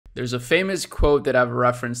There's a famous quote that I've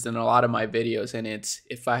referenced in a lot of my videos, and it's,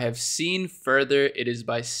 "If I have seen further, it is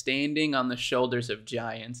by standing on the shoulders of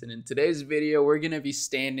giants." And in today's video, we're going to be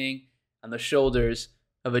standing on the shoulders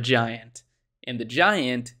of a giant. And the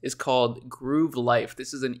giant is called Groove Life.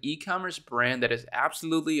 This is an e-commerce brand that is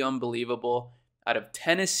absolutely unbelievable, out of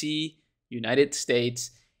Tennessee, United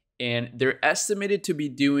States. And they're estimated to be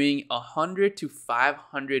doing $100 to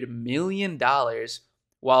 $500 million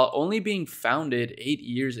while only being founded 8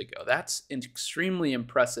 years ago. That's extremely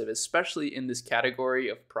impressive, especially in this category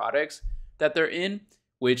of products that they're in,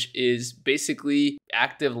 which is basically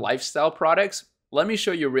active lifestyle products. Let me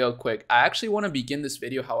show you real quick. I actually want to begin this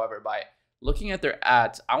video, however, by looking at their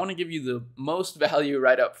ads. I want to give you the most value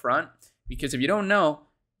right up front, because if you don't know,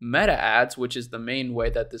 Meta ads, which is the main way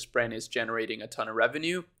that this brand is generating a ton of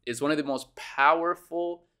revenue, is one of the most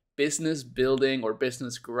powerful business building or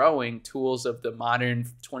business growing tools of the modern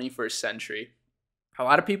 21st century. A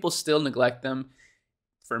lot of people still neglect them.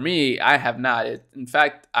 For me, I have not. In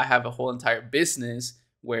fact, I have a whole entire business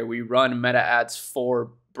where we run Meta ads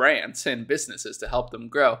for brands and businesses to help them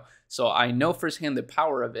grow. So I know firsthand the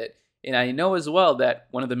power of it. And I know as well that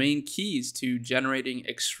one of the main keys to generating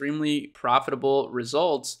extremely profitable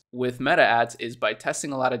results with Meta ads is by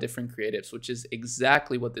testing a lot of different creatives, which is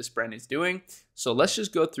exactly what this brand is doing. So let's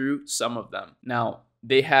just go through some of them. Now,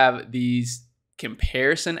 they have these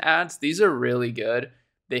comparison ads. These are really good.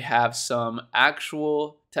 They have some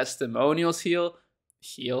actual testimonials here.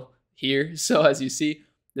 So as you see,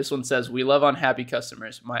 this one says, "We love unhappy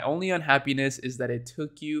customers. My only unhappiness is that it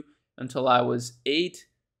took you until I was 8."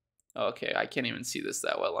 Okay, I can't even see this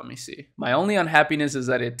that well. Let me see. "My only unhappiness is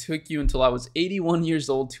that it took you until I was 81 years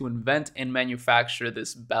old to invent and manufacture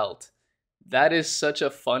this belt." That is such a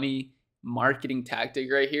funny marketing tactic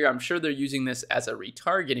right here. I'm sure they're using this as a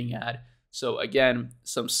retargeting ad. So again,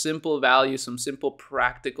 some simple value, some simple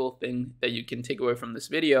practical thing that you can take away from this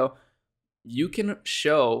video. You can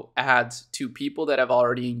show ads to people that have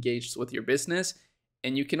already engaged with your business,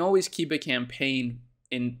 and you can always keep a campaign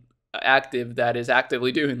active that is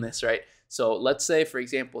actively doing this, right? So let's say, for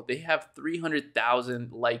example, they have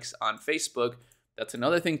 300,000 likes on Facebook. That's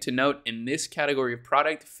another thing to note in this category of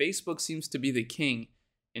product. Facebook seems to be the king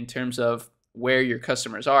in terms of where your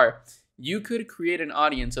customers are. You could create an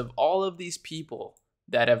audience of all of these people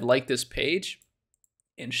that have liked this page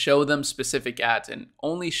and show them specific ads, and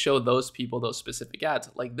only show those people those specific ads,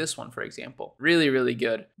 like this one, for example. Really, really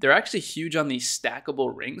good. They're actually huge on these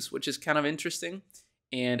stackable rings, which is kind of interesting.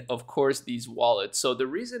 And of course, these wallets. So the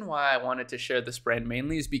reason why I wanted to share this brand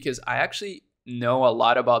mainly is because I actually know a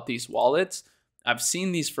lot about these wallets. I've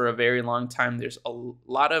seen these for a very long time. There's a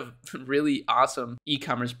lot of really awesome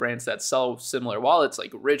e-commerce brands that sell similar wallets, like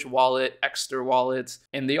Rich Wallet, Extra Wallets,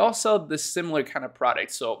 and they all sell this similar kind of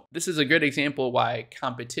product. So this is a good example why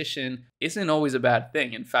competition isn't always a bad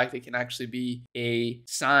thing. In fact, it can actually be a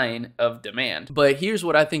sign of demand. But here's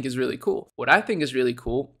what I think is really cool. What I think is really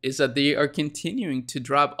cool is that they are continuing to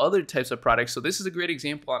drop other types of products. So this is a great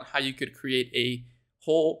example on how you could create a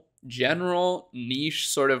whole general niche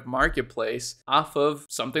sort of marketplace off of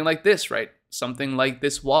something like this, right? Something like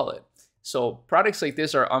this wallet. So products like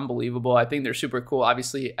this are unbelievable. I think they're super cool.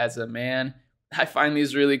 Obviously, as a man, I find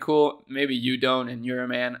these really cool. Maybe you don't and you're a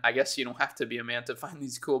man. I guess you don't have to be a man to find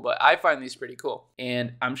these cool, but I find these pretty cool.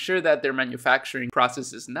 And I'm sure that their manufacturing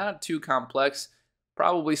process is not too complex.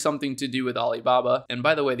 Probably something to do with Alibaba. And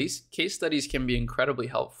by the way, these case studies can be incredibly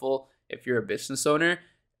helpful if you're a business owner.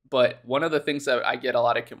 But one of the things that I get a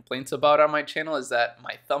lot of complaints about on my channel is that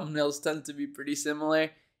my thumbnails tend to be pretty similar,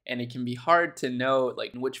 and it can be hard to know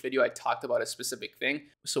like in which video I talked about a specific thing.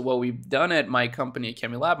 So what we've done at my company,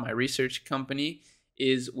 Chemilab, my research company,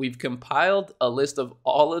 is we've compiled a list of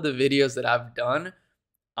all of the videos that I've done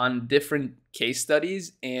on different case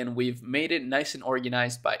studies, and we've made it nice and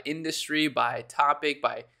organized by industry, by topic,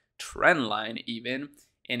 by trend line even,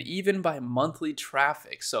 and even by monthly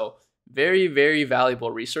traffic. So very, very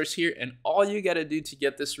valuable resource here. And all you got to do to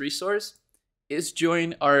get this resource is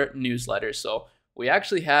join our newsletter. So we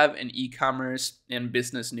actually have an e-commerce and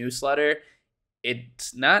business newsletter.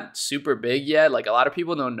 It's not super big yet. Like a lot of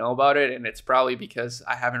people don't know about it, and it's probably because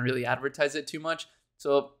I haven't really advertised it too much.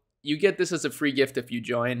 So you get this as a free gift if you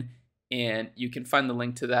join, and you can find the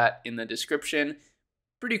link to that in the description.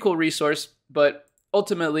 Pretty cool resource, but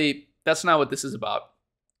ultimately that's not what this is about.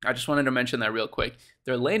 I just wanted to mention that real quick.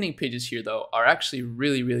 Their landing pages here, though, are actually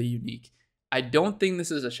really, really unique. I don't think this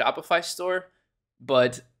is a Shopify store,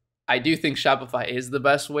 but I do think Shopify is the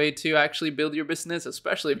best way to actually build your business,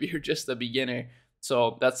 especially if you're just a beginner.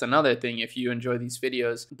 So that's another thing. If you enjoy these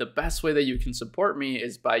videos, the best way that you can support me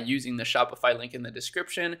is by using the Shopify link in the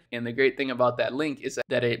description. And the great thing about that link is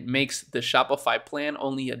that it makes the Shopify plan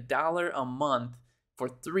only $1 a month for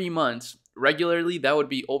 3 months. Regularly, that would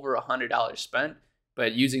be over $100 spent.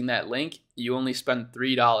 But using that link, you only spend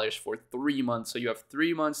 $3 for 3 months. So you have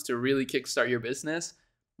 3 months to really kickstart your business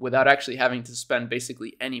without actually having to spend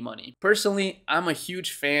basically any money. Personally, I'm a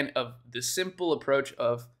huge fan of the simple approach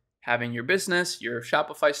of having your business, your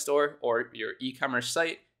Shopify store, or your e-commerce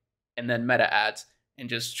site, and then meta ads, and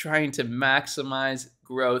just trying to maximize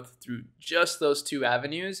growth through just those 2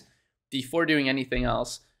 avenues before doing anything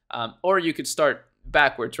else. Or you could start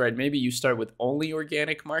backwards, right? Maybe you start with only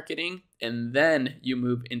organic marketing and then you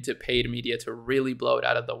move into paid media to really blow it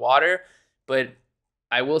out of the water. But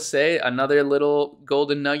I will say another little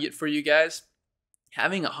golden nugget for you guys,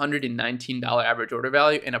 having $119 average order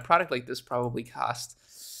value, and a product like this probably costs,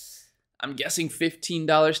 I'm guessing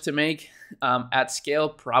 $15 to make at scale,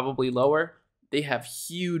 probably lower. They have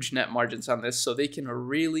huge net margins on this, so they can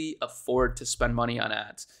really afford to spend money on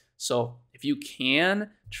ads. So if you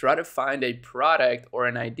can, try to find a product or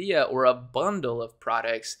an idea or a bundle of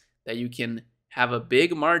products that you can have a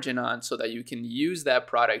big margin on so that you can use that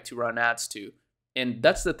product to run ads to. And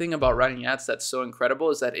that's the thing about running ads that's so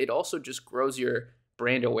incredible, is that it also just grows your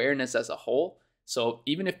brand awareness as a whole. So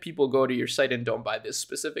even if people go to your site and don't buy this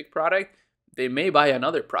specific product, they may buy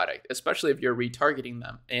another product, especially if you're retargeting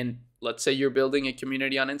them. And let's say you're building a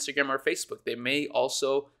community on Instagram or Facebook. They may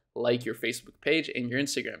also like your Facebook page and your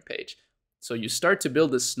Instagram page. So you start to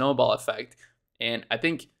build this snowball effect. And I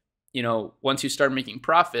think, once you start making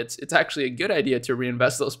profits, it's actually a good idea to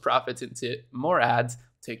reinvest those profits into more ads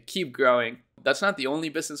to keep growing. That's not the only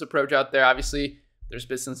business approach out there. Obviously, there's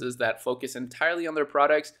businesses that focus entirely on their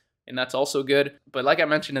products, and that's also good. But like I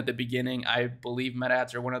mentioned at the beginning, I believe meta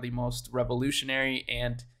ads are one of the most revolutionary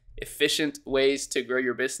and efficient ways to grow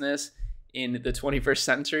your business in the 21st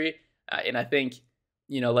century. And I think,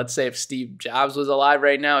 let's say if Steve Jobs was alive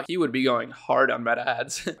right now, he would be going hard on meta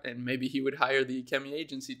ads and maybe he would hire the Ecommerce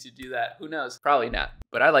agency to do that. Who knows? Probably not.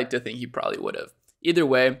 But I like to think he probably would have. Either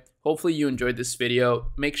way, hopefully you enjoyed this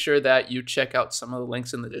video. Make sure that you check out some of the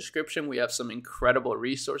links in the description. We have some incredible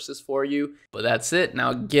resources for you. But that's it.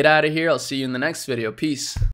 Now get out of here. I'll see you in the next video. Peace.